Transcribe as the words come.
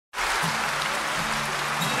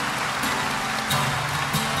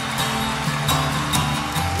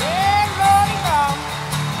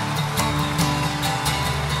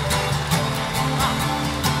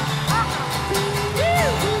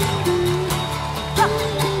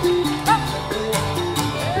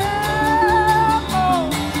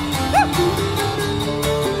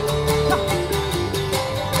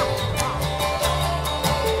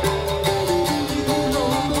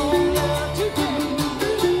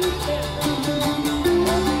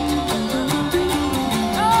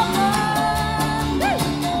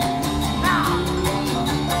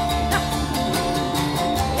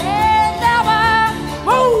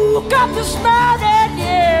a smile that,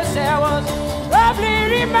 yes, there was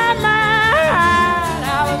lovely in my mind.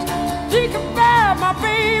 I was thinking about my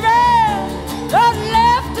baby that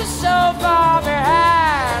left us so far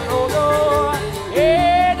behind. Oh, Lord,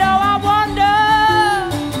 yeah, no, I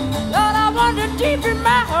wonder deep in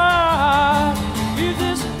my heart if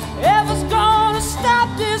this ever's gonna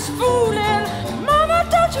stop this fooling. Mama,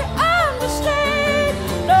 don't you understand?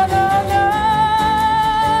 No, no, no,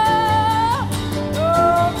 no,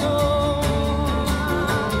 no.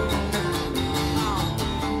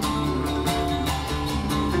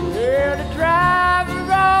 Yeah, the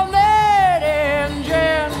driver on that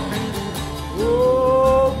engine,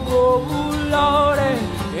 oh, oh, Lordy,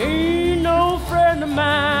 ain't no friend of mine.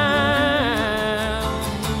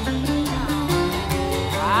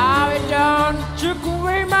 I done took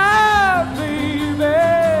away my baby,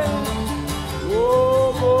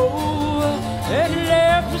 oh, oh, and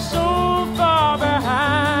left me so far behind.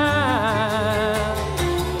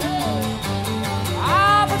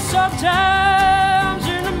 Ah, but sometimes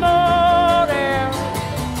in the morning,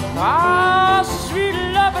 ah, sweet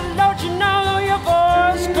loving, don't you know your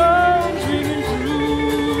voice comes ringing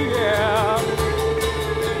through, yeah.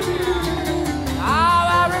 Ah,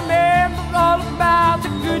 I remember all about the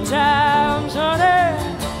good times, honey.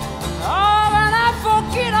 Oh, and I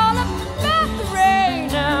forget all about the rain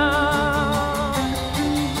now.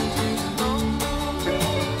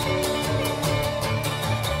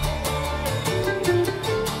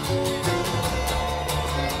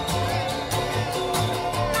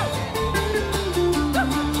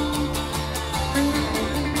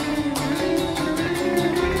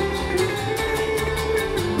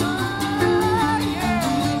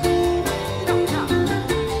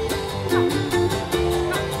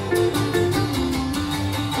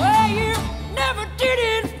 Well, you never did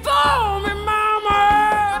it for me, Mama.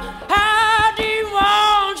 How do you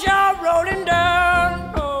want your rolling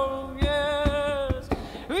down? Oh, yes.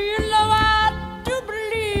 Well, you know I do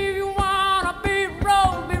believe you wanna be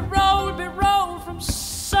rolled from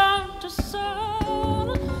sun to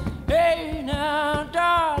sun. Hey, now,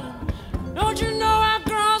 darling, don't you know I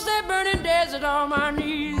cross that burning desert on my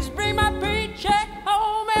knees, bring my paycheck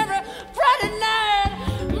home every Friday night.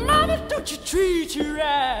 Mama, don't you treat you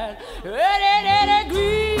right? That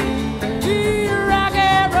green rock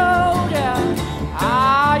and roll down.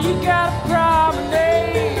 Ah, you got a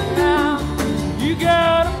promenade now. You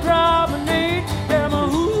got a promenade. Damn,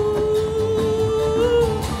 who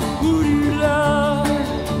do you love?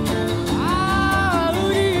 Ah, who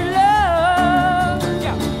do you love?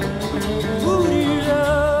 Yeah. Who do you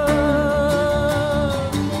love?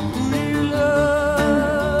 Who do you love?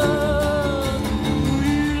 Who do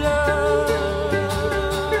you love?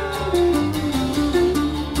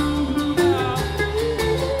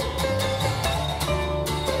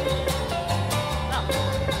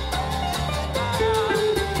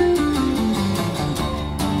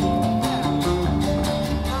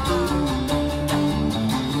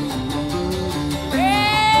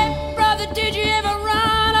 Hey, brother, did you ever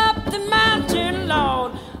run up the mountain,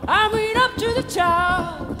 Lord? I mean up to the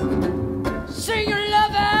top. Sing your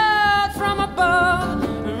love out from above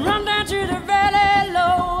and run down to the valley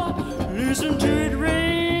low. Listen to it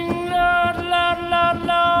ring, Lord, Lord, Lord,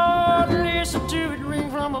 Lord. Listen to it ring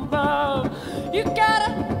from above. You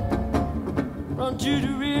gotta run to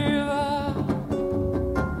the river,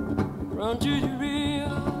 run to the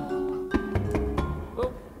river,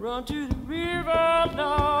 oh, run to the river,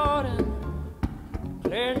 Lord, and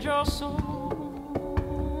cleanse your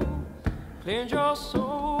soul, cleanse your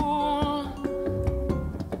soul,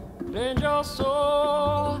 cleanse your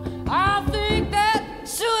soul. I think that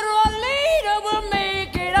sooner or later we'll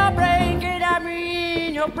make it or break it. I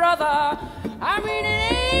mean, your brother. I mean,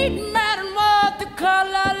 it ain't matter what the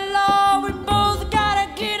color, Lord. We both gotta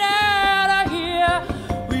get out of here.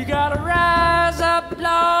 We gotta rise up,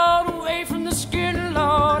 Lord, away from the skin,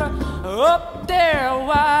 Lord. Up there a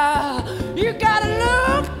while. You gotta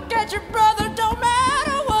look at your brother, don't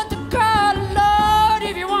matter what the color, Lord.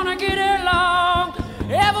 If you wanna get along,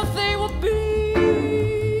 everything will be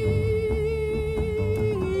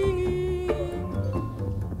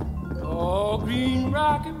all green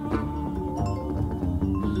rock and roll.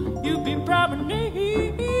 You've been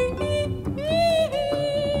promenading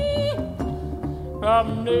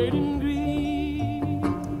green,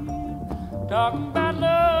 talking about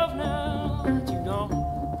love now. You gone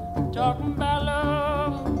talking about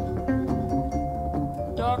love,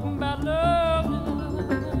 talking about love now,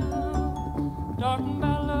 talking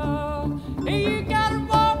about love. Hey, you gotta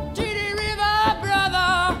walk to the river,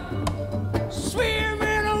 brother, swim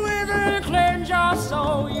in the river and cleanse your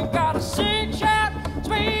soul. You gotta sing, shout,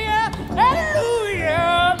 swing up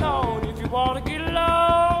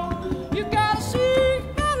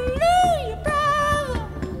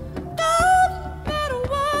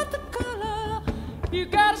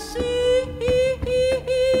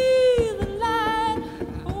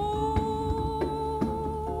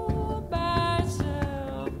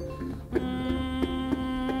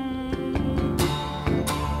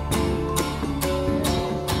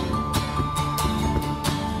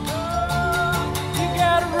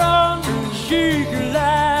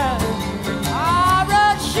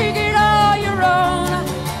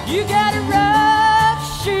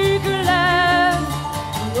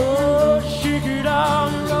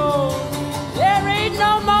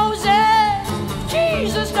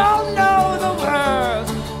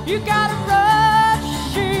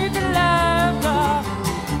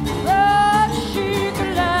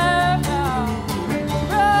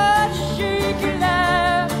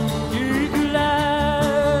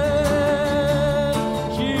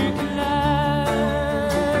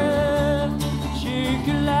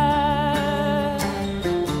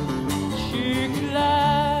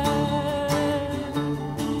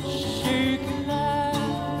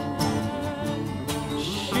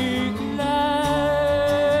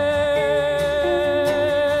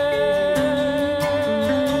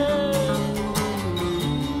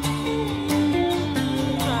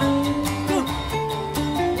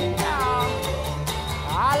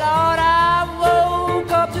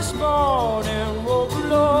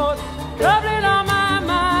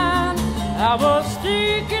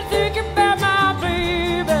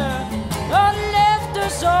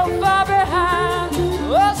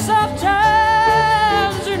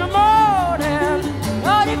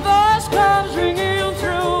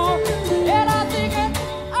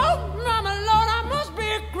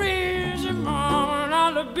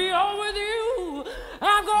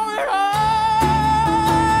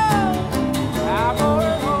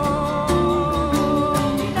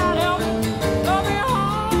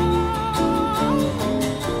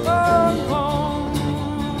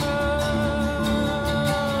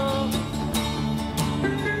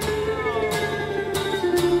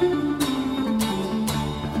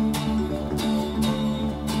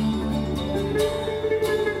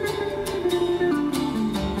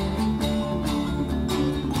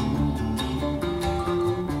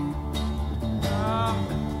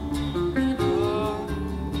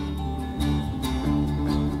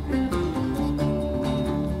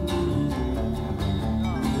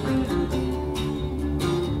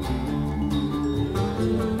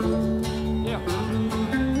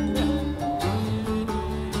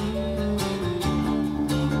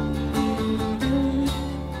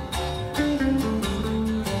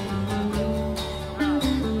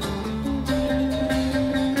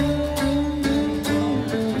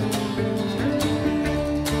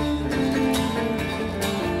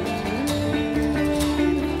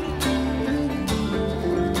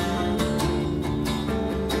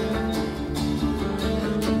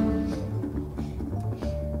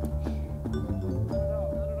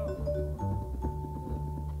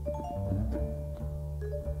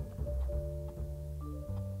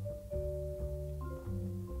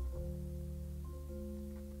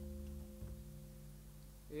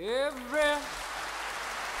Every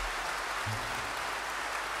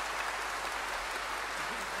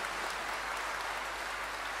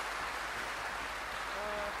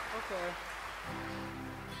okay.